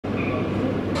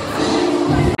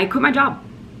I quit my job.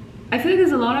 I feel like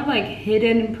there's a lot of like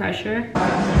hidden pressure.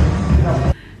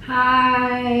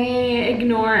 Hi,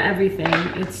 ignore everything.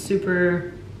 It's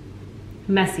super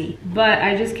messy. But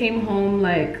I just came home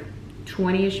like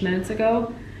 20-ish minutes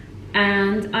ago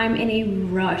and I'm in a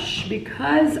rush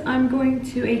because I'm going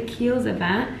to a Kiehl's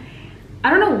event. I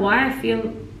don't know why I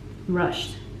feel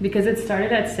rushed, because it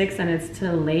started at 6 and it's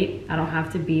till late. I don't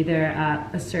have to be there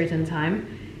at a certain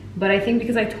time. But I think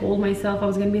because I told myself I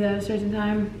was gonna be there at a certain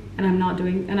time and I'm not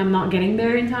getting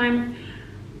there in time,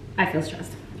 I feel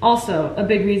stressed. Also, a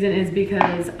big reason is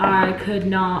because I could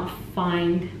not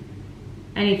find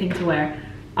anything to wear.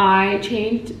 I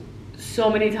changed so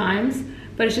many times,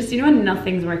 but it's just, you know,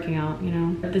 nothing's working out, you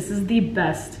know? This is the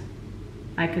best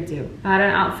I could do. I had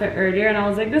an outfit earlier and I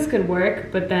was like, this could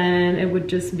work, but then it would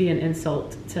just be an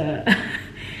insult to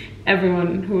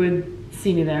everyone who would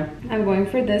see me there. I'm going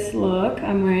for this look.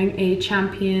 I'm wearing a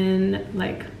Champion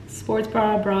like sports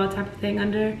bra type of thing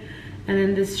under, and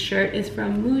then this shirt is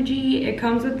from Muji. It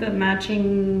comes with the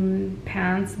matching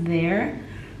pants there,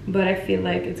 but I feel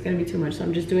like it's gonna be too much, so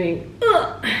I'm just doing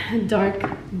dark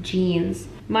jeans.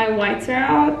 My whites are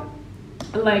out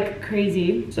like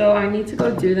crazy, so I need to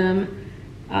go do them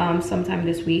sometime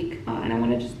this week, and I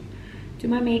want to just do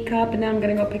my makeup, and then I'm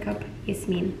gonna go pick up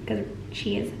Yasmin because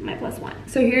she is my +1.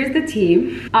 So here's the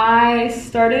tea. I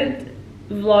started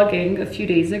vlogging a few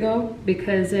days ago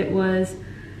because it was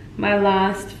my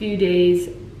last few days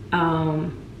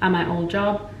at my old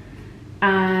job,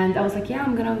 and I was like, yeah,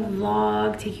 I'm gonna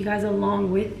vlog, take you guys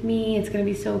along with me. It's gonna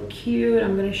be so cute.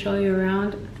 I'm gonna show you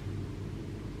around.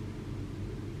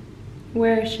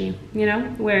 Where is she? You know,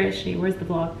 where is she? Where's the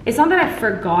vlog? It's not that I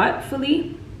forgot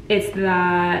fully, it's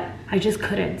that I just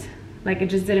couldn't. Like,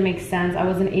 it just didn't make sense. I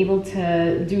wasn't able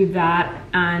to do that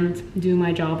and do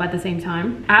my job at the same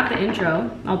time. I have the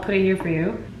intro. I'll put it here for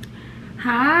you.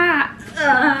 Hi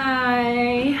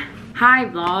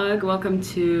vlog, welcome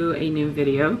to a new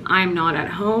video. I'm not at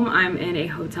home, I'm in a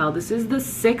hotel. This is the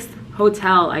 6th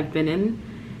hotel I've been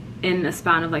in a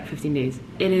span of like 15 days.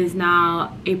 It is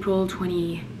now April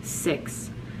 26th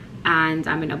and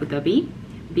I'm in Abu Dhabi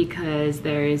because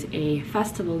there is a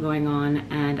festival going on,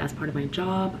 and as part of my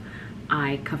job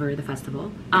I cover the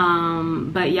festival.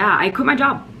 But yeah, I quit my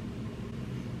job.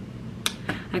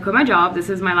 This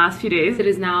is my last few days. It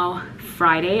is now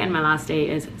Friday and my last day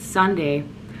is Sunday,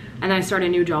 and I start a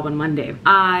new job on Monday.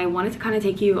 I wanted to kind of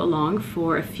take you along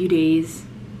for a few days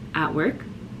at work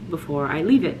before I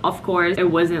leave it. Of course, it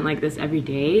wasn't like this every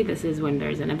day. This is when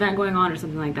there's an event going on or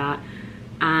something like that.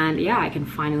 And yeah, I can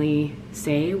finally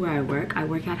say where I work. I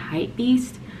work at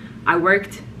HYPEBEAST. I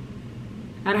worked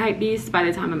at HYPEBEAST by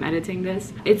the time I'm editing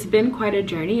this. It's been quite a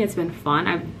journey. It's been fun.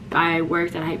 I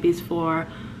worked at HYPEBEAST for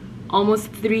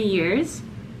almost 3 years,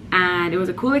 and it was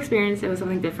a cool experience. It was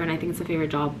something different. I think it's the favorite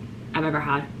job I've ever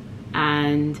had,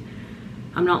 and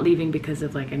I'm not leaving because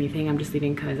of like anything. I'm just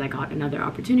leaving because I got another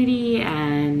opportunity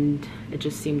and it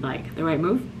just seemed like the right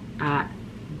move at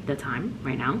the time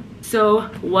right now. So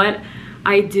what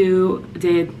I did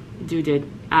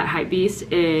at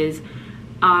HYPEBEAST is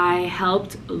I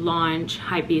helped launch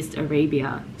HYPEBEAST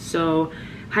Arabia. So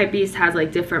HYPEBEAST has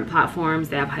like different platforms.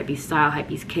 They have HYPEBEAST Style,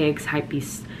 HYPEBEAST Kicks,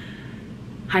 HYPEBEAST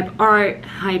Hype Art,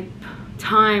 Hype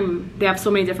Time. They have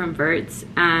so many different verts,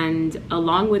 and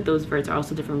along with those verts are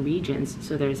also different regions.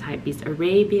 So there's HYPEBEAST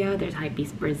Arabia, there's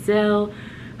HYPEBEAST Brazil,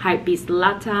 HYPEBEAST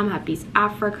Latam, HYPEBEAST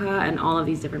Africa, and all of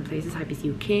these different places, HYPEBEAST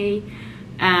UK.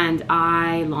 And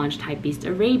I launched HYPEBEAST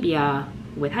Arabia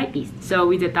with HYPEBEAST. So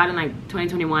we did that in like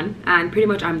 2021, and pretty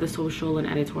much I'm the social and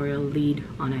editorial lead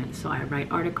on it. So I write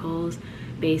articles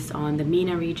based on the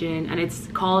MENA region, and it's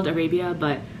called Arabia,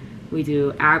 but we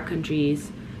do Arab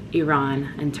countries,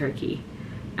 Iran, and Turkey.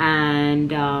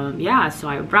 And yeah, so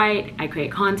I write, I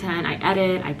create content, I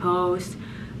edit, I post,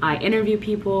 I interview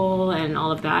people and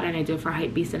all of that, and I do it for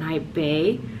HYPEBEAST and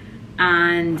HYPEBAE.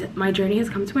 And my journey has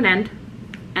come to an end,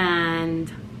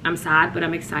 and I'm sad, but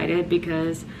I'm excited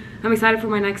because I'm excited for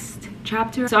my next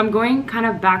chapter. So I'm going kind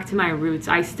of back to my roots.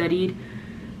 I studied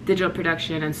digital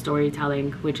production and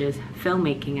storytelling, which is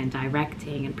filmmaking and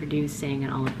directing and producing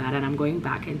and all of that, and I'm going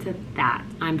back into that.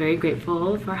 I'm very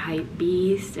grateful for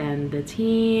HYPEBEAST and the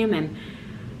team and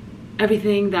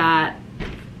everything that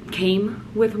came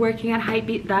with working at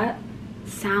HYPEBEAST. That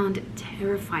sound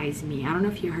terrifies me. I don't know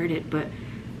if you heard it, but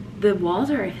the walls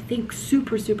are, I think,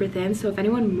 super thin, so if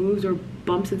anyone moves or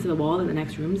bumps into the wall in the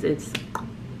next rooms, it's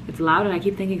loud, and I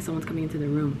keep thinking someone's coming into the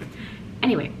room.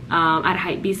 Anyway, at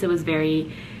HYPEBEAST it was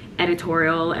very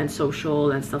editorial and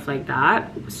social and stuff like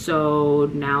that. So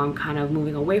now I'm kind of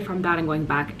moving away from that and going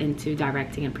back into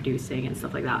directing and producing and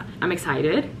stuff like that. I'm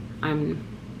excited. I'm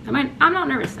I'm not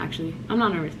nervous, actually. I'm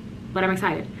not nervous, but I'm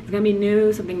excited. It's gonna be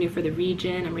new, something new for the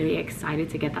region. I'm really excited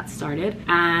to get that started.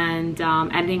 And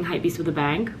ending HYPEBEAST with a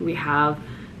bang. We have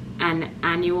an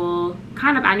annual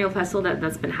festival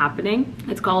that's been happening.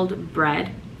 It's called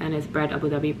Bread, and it's Bread Abu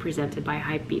Dhabi, presented by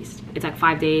HYPEBEAST. It's like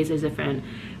 5 days. There's different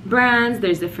brands,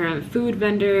 there's different food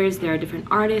vendors, there are different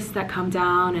artists that come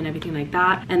down and everything like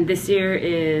that. And this year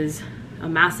is a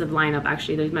massive lineup,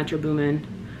 actually. There's Metro Boomin,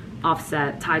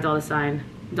 Offset, Ty Dolla $ign,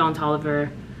 Don Toliver,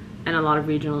 and a lot of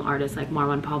regional artists like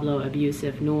Marwan Pablo,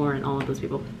 Abusive, Noor, and all of those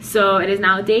people. So it is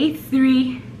now day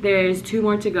 3. There's 2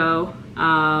 more to go.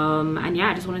 And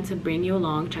yeah, I just wanted to bring you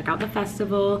along, check out the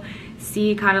festival,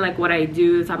 see kind of like what I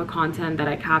do, the type of content that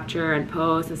I capture and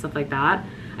post and stuff like that.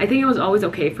 I think it was always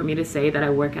okay for me to say that I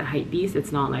work at HYPEBEAST.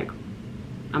 It's not like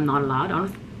I'm not allowed.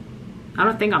 I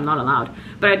don't think I'm not allowed,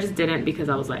 but I just didn't because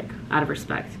I was like out of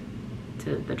respect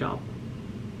to the job,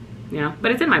 you know.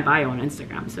 But it's in my bio on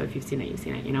Instagram, so if you've seen it, you've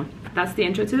seen it, you know. That's the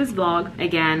intro to this vlog.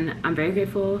 Again, I'm very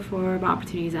grateful for my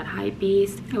opportunities at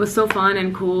HYPEBEAST. It was so fun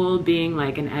and cool being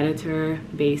like an editor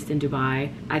based in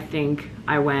Dubai. I think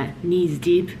I went knees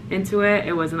deep into it.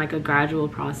 It wasn't like a gradual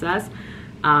process.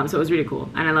 So it was really cool,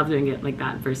 and I love doing it like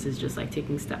that versus just like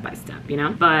taking step by step, you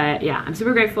know. But yeah, I'm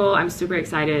super grateful, I'm super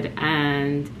excited,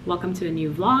 and welcome to a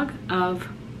new vlog of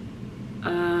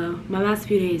my last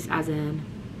few days as an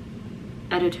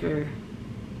editor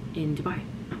in Dubai.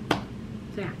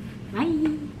 So yeah, bye.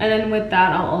 And then with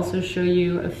that, I'll also show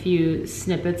you a few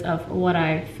snippets of what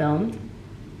I filmed.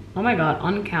 Oh my god,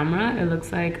 on camera it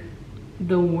looks like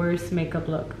the worst makeup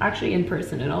look. Actually, in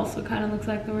person it also kind of looks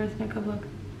like the worst makeup look.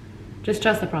 Just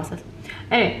trust the process.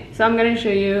 Anyway, so I'm gonna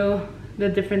show you the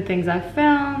different things I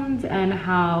filmed and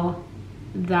how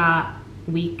that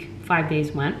week, 5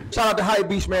 days went. Shout out to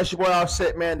HYPEBEAST, man. It's your boy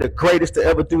Offset, man. The greatest to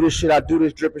ever do this shit. I do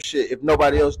this dripping shit. If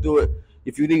nobody else do it,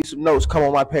 if you need some notes, come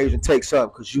on my page and take some,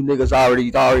 because you niggas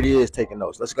already is taking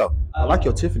notes. Let's go. I like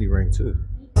your Tiffany ring too.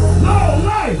 No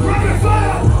life, rapid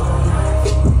fire.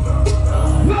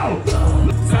 No.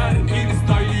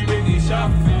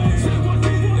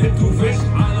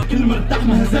 كل ما ارتاح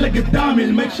مهزله قدامي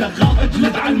الميك شغال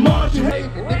اجلد على الماشي. I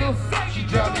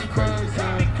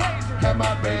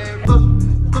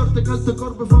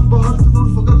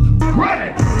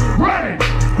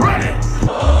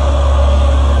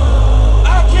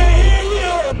can't hear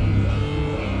you.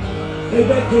 They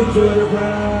back into the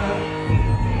ride.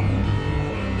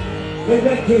 They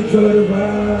back into the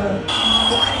ride.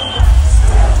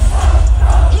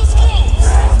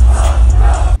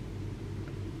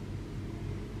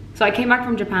 So I came back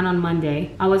from Japan on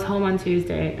Monday. I was home on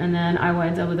Tuesday, and then I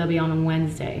went to Abu Dhabi on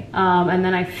Wednesday. And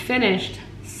then I finished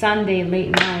Sunday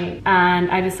late night, and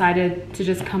I decided to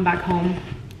just come back home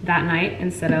that night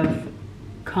instead of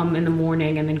come in the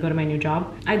morning and then go to my new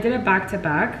job. I did it back to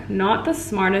back. Not the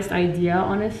smartest idea,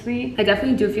 honestly. I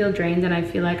definitely do feel drained, and I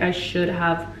feel like I should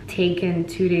have taken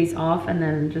 2 days off and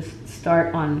then just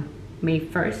start on May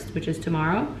 1st, which is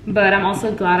tomorrow. But I'm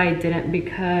also glad I didn't,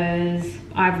 because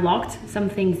I've locked some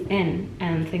things in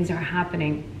and things are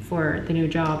happening for the new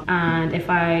job. And if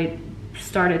I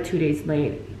started 2 days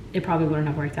late, it probably wouldn't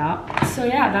have worked out. So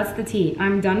yeah, that's the tea.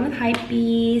 I'm done with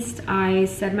HYPEBEAST. I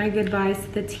said my goodbyes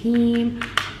to the team.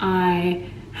 I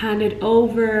handed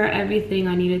over everything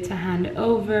I needed to hand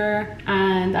over,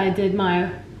 and I did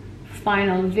my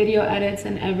final video edits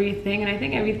and everything, and I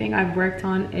think everything I've worked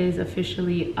on is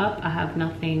officially up. I have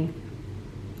nothing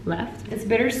left. It's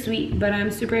bittersweet, but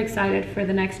I'm super excited for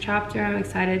the next chapter. I'm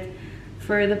excited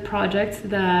for the projects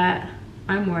that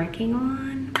I'm working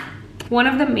on. One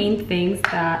of the main things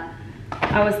that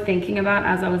I was thinking about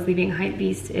as I was leaving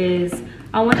HYPEBEAST is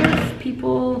I wonder if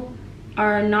people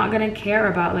are not gonna care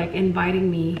about like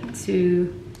inviting me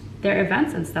to their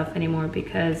events and stuff anymore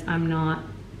because I'm not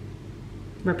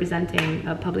representing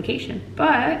a publication.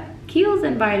 But Kiehl's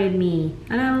invited me,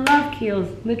 and I love Kiehl's.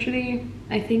 Literally,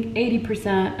 I think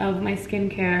 80% of my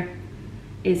skincare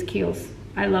is Kiehl's.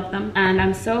 I love them, and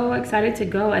I'm so excited to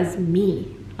go as me.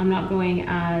 I'm not going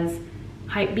as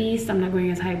HYPEBEAST, I'm not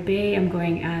going as HYPEBEAST, I'm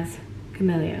going as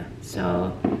Camillia.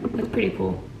 So that's pretty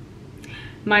cool.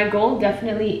 My goal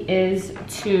definitely is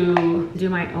to do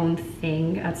my own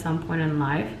thing at some point in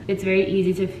life. It's very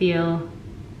easy to feel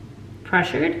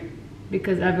pressured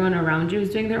because everyone around you is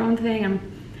doing their own thing, and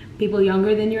people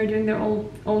younger than you are doing their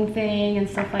own thing and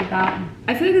stuff like that.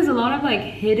 I feel like there's a lot of like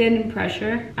hidden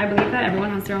pressure. I believe that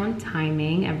everyone has their own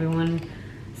timing, everyone's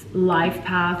life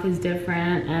path is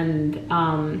different, and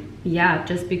yeah,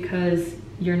 just because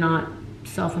you're not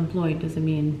self-employed doesn't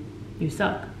mean you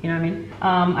suck, you know what I mean?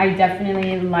 I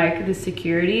definitely like the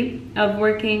security of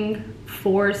working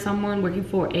for someone, working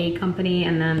for a company,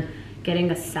 and then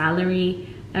getting a salary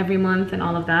every month and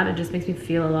all of that. It just makes me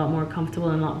feel a lot more comfortable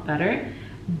and a lot better.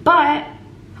 But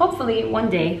hopefully one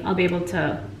day I'll be able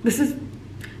to,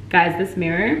 guys, this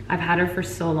mirror, I've had her for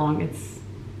so long.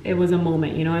 It was a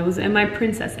moment, you know, it was in my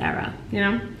princess era, you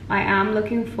know? I am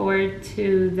looking forward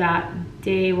to that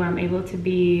day where I'm able to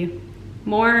be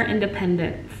more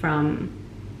independent from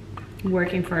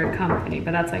working for a company,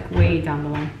 but that's like way down the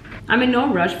line. I'm in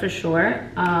no rush for sure.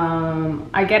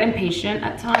 I get impatient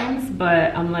at times,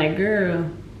 but I'm like, girl,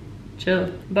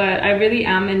 chill. But I really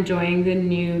am enjoying the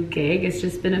new gig. It's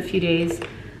just been a few days.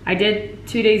 I did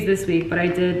 2 days this week, but I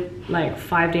did like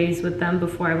 5 days with them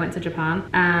before I went to Japan,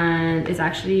 and it's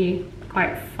actually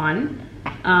quite fun.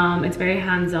 It's very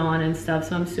hands-on and stuff,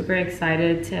 so I'm super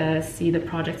excited to see the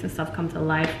projects and stuff come to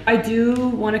life. I do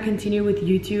want to continue with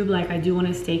YouTube. Like, I do want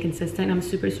to stay consistent. I'm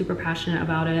super passionate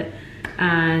about it,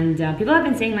 and people have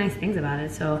been saying nice things about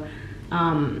it, so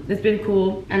it's been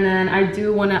cool. And then I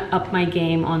do want to up my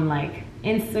game on like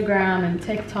Instagram and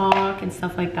TikTok and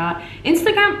stuff like that.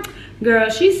 Instagram, girl,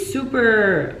 she's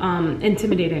super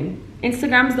intimidating.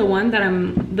 Instagram's the one that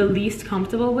I'm the least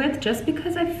comfortable with, just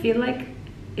because I feel like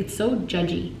it's so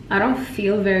judgy. I don't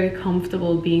feel very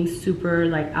comfortable being super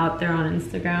like out there on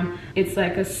Instagram. It's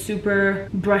like a super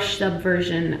brushed up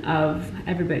version of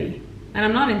everybody, and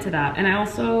I'm not into that. And I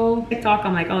also, TikTok,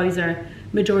 I'm like, oh, these are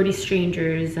majority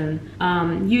strangers. And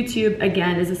YouTube,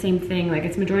 again, is the same thing. Like,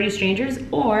 it's majority strangers,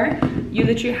 or you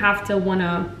literally have to want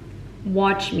to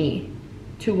watch me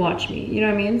to watch me, you know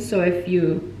what I mean? So if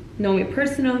you know me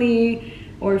personally,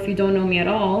 or if you don't know me at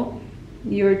all,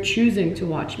 you're choosing to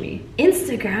watch me.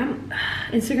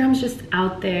 Instagram's just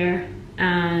out there,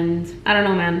 and I don't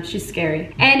know, man, she's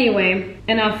scary. Anyway,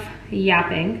 enough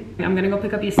yapping. I'm gonna go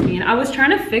pick up Yasmin. I was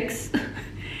trying to fix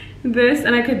this,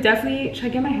 and I could definitely, should I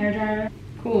get my hair dryer?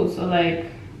 Cool, so like,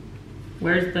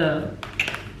 where's the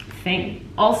thing?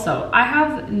 Also, I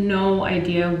have no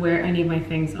idea where any of my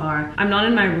things are. I'm not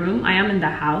in my room. I am in the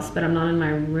house, but I'm not in my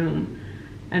room.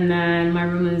 And then my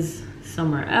room is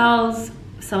somewhere else.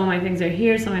 Some of my things are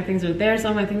here, some of my things are there,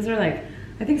 some of my things are like,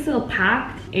 I think still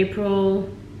packed. April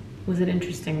was an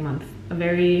interesting month, a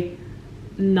very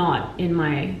not in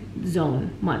my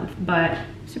zone month, but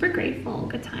super grateful,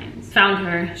 good times. Found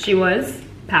her, she was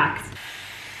packed.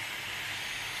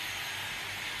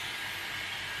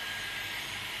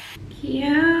 Cute,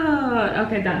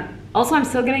 okay, done. Also, I'm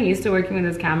still getting used to working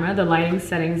with this camera. The lighting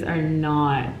settings are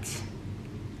not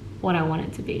what I want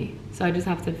it to be, so I just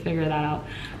have to figure that out.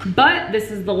 But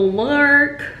this is the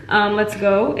look. Let's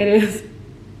go. It's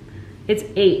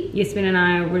 8. Yasmin and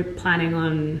I were planning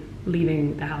on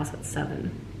leaving the house at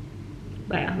 7,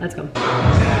 but yeah, let's go.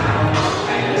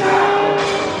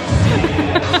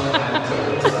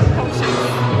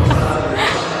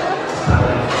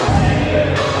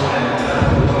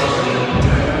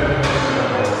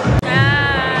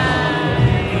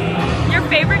 Your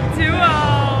favorite duo.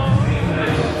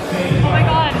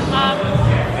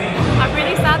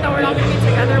 That we're not going to be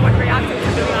together when reacting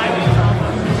to the live.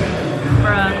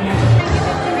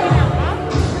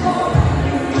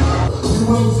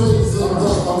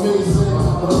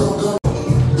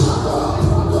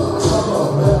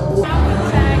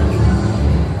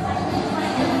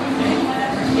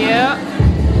 Yeah.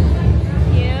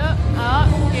 Yeah.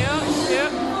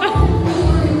 Cute.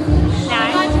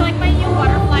 Nice. Do you like my new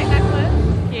butterfly necklace?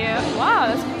 Yeah.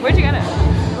 Wow. Where'd you get it?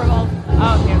 Revolve.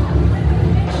 Oh, okay.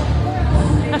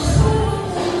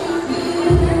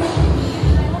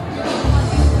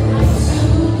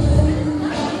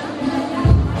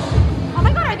 Oh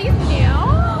my god, are these new?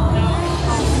 No.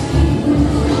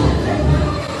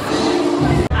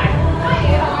 Hi,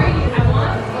 how are you? I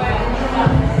want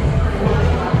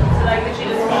so like that she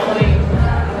just following.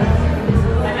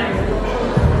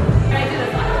 Can I do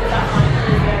this one? Is that fine?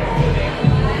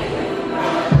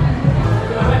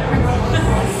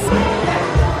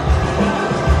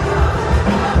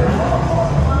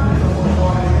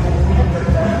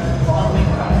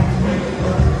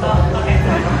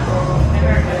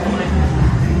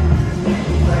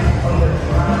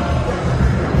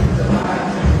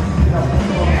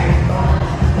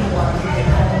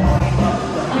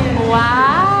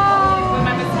 Wow! With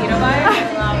my mosquito bite? I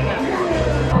love that.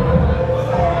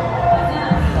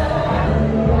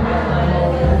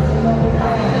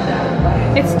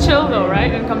 It's chill though,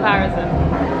 right? In comparison.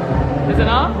 Is it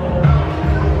not?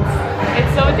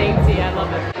 It's so dainty, I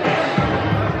love it.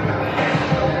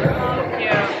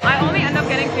 Cute. I only end up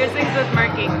getting piercings with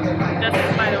Murky.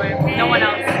 Just by the way. No one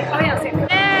else. Oh yeah, same.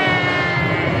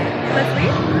 Let's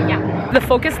leave? Yeah. The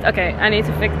focus, okay, I need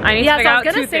to figure out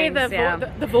two things.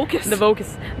 The focus.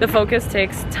 The focus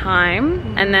takes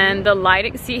time, and then the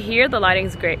lighting, see here, the lighting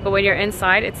is great, but when you're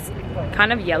inside, it's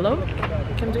kind of yellow.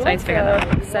 Can do So I need to figure that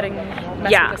out. setting.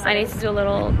 Yeah, I need to do a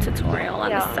little tutorial on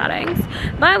the settings.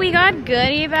 But we got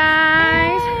goodie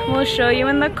bags. We'll show you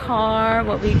in the car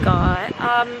what we got.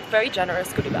 Very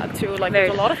generous goodie bag too. Like Very.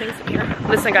 there's a lot of things in here.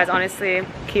 Listen guys, honestly,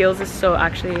 Kiehl's is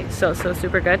so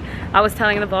super good. I was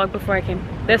telling in the vlog before I came,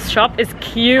 this shop is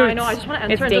cute. I know, I just want to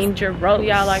enter. It's dangerous.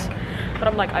 Yeah, like, but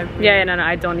I'm like, I really, no,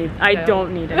 I don't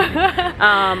need it.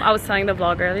 I was telling the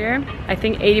vlog earlier, I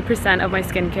think 80% of my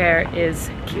skincare is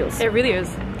Kiehl's. It really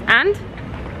is. And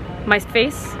my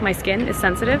skin is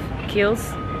sensitive.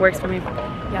 Kiehl's works for me.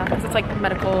 Yeah, because it's like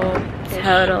medical.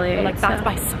 Totally. Like backed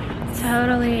by science.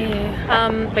 Totally.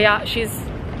 But yeah, she's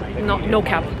no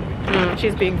cap.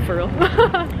 She's being for real.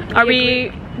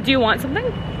 Do you want something?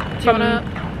 Do you wanna?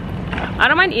 I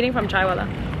don't mind eating from Chaiwala.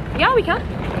 Yeah, we can.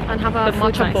 And have a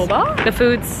matcha boba. The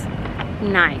food's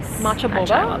nice. Matcha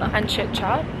boba and chit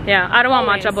chat. Yeah, I don't want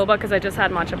matcha boba because I just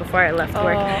had matcha before I left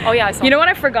work. Oh yeah, I saw. You know what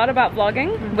I forgot about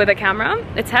vlogging with a camera?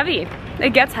 It's heavy.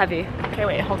 It gets heavy. Okay,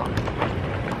 wait, hold on.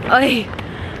 Oy.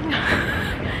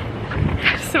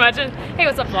 Just imagine. Hey,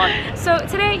 what's up, vlog? So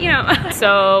today, you know,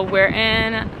 so we're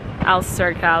in Al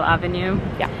Circal Avenue.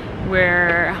 Yeah.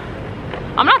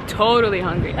 I'm not totally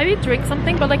hungry. Maybe drink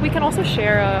something, but like we can also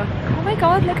share a. Oh my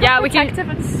god, look how protective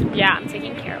and sweet. Yeah, I'm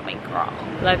taking care of my girl.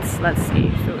 Let's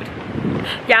eat food.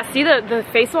 Yeah, see the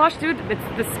face wash, dude?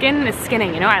 The skin is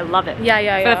skinning, you know? I love it.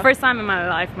 Yeah. For the first time in my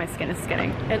life, my skin is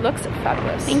skinning. It looks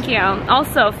fabulous. Thank you.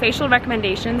 Also, facial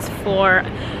recommendations for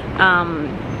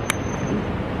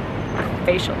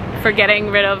for getting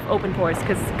rid of open pores,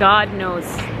 because God knows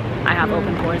I have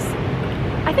open pores.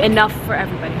 I think enough for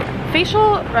everybody.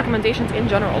 Facial recommendations in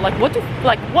general, like what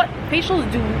facials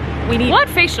do we need? What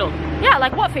facial? Yeah,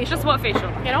 like what facial? Just what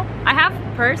facial? You know? I have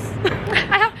purse.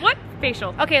 I have what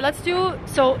facial? Okay, let's do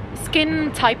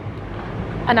skin type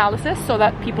analysis so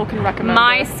that people can recommend.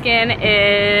 My skin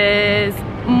is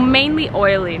mainly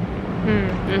oily.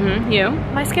 You?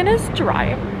 My skin is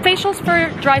dry. Facials for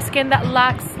dry skin that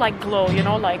lacks like glow, you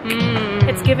know, like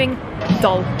it's giving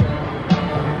dull.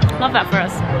 Love that for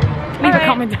us. Leave a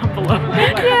comment down below.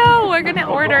 Thank you. We're gonna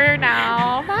order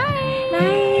now. Bye.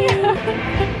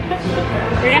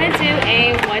 We're gonna do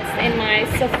a what's in my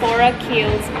Sephora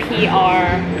Kiehl's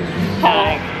PR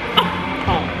bag.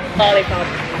 Lollipop.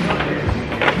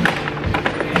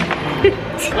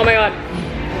 Oh my god.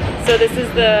 So this is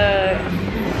the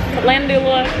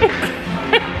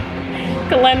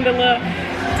Calendula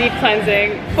Deep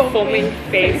Cleansing Foaming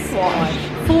Face Wash.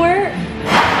 For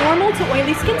normal to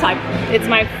oily skin type. It's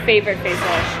my favorite face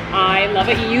wash. I love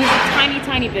it. You use a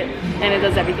tiny bit and it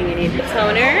does everything you need. The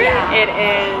toner, it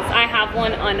is, I have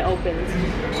one unopened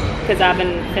because I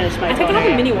haven't finished my toner. I think I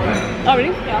have a mini one. Oh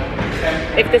really?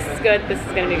 Yeah. If this is good, this is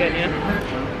gonna be good, yeah.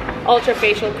 Ultra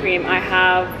facial cream, I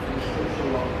have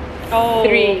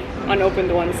 3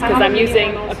 unopened ones because I'm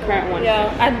using a current one.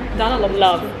 Yeah, and Dana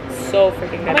loves so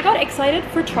freaking good. Oh my god, excited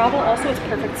for travel. Also, it's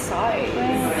perfect size.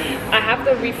 I have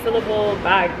the refillable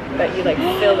bag that you like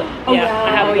fill it.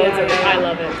 I have loads of it. I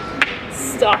love it.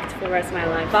 Stocked for the rest of my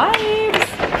life.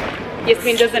 Vibes.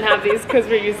 Yasmin doesn't have these because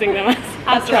we're using them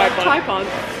as tripod.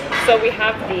 So we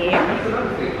have the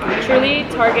Truly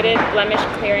Targeted Blemish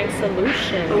Clearing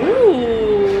Solution.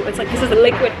 Ooh, it's like this is a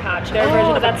liquid patch. Their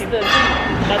version of that's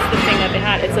the thing that they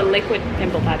had. It's a liquid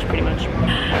pimple patch, pretty much.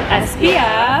 SPF.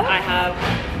 I have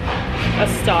a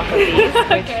stock of these.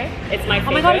 Okay. It's my favorite.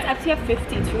 Oh my god, it's FTF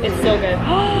 50 too. It's so good.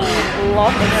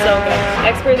 Love it. So good.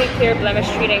 Expertly clear blemish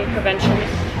treating prevention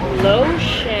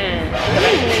lotion.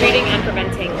 Treating and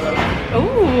preventing lotion.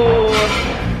 Ooh.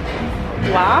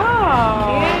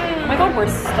 Wow. Yeah. Oh my god, we're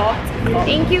stocked.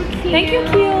 Thank you, Kiehl. Thank you,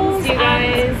 Kiehl. You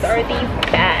guys are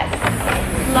the best.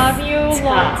 Love you,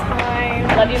 long time.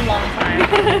 Love you, long time.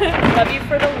 Love you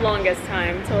for the longest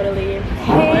time. Totally.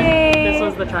 Hey. This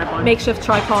was the tripod. Makeshift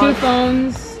tripod. 2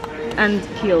 phones and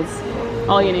Kiehl's.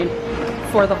 All you need.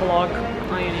 For the vlog.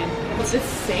 All you need. What's this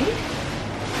sink?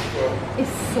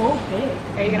 It's so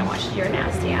big. Are you gonna wash your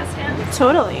nasty ass hands?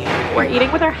 Totally. We're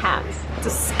eating with our hands.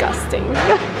 Disgusting.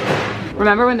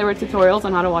 Remember when there were tutorials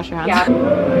on how to wash your hands? Yeah.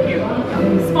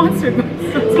 Sponsored.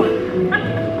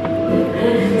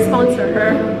 Sponsor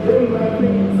her.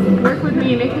 Work with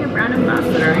me, make me a brand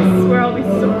ambassador. I swear I'll be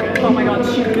so good. Oh my god,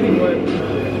 she really would.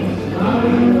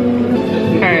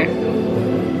 Okay.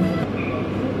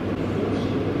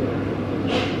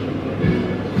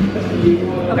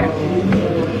 Okay.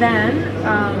 Then,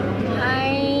 Hi.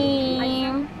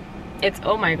 It's,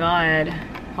 oh my god.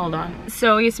 Hold on.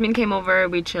 So Yasmin came over,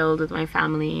 we chilled with my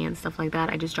family and stuff like that.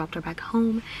 I just dropped her back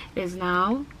home. It is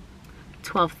now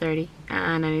 12:30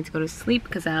 and I need to go to sleep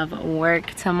because I have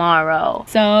work tomorrow.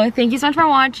 So thank you so much for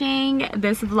watching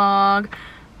this vlog.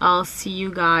 I'll see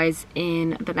you guys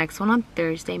in the next one on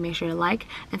Thursday. Make sure to like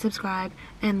and subscribe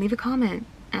and leave a comment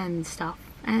and stuff,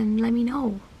 and let me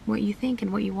know what you think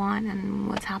and what you want and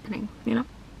what's happening, you know?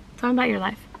 Tell me about your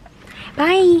life.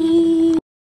 Bye.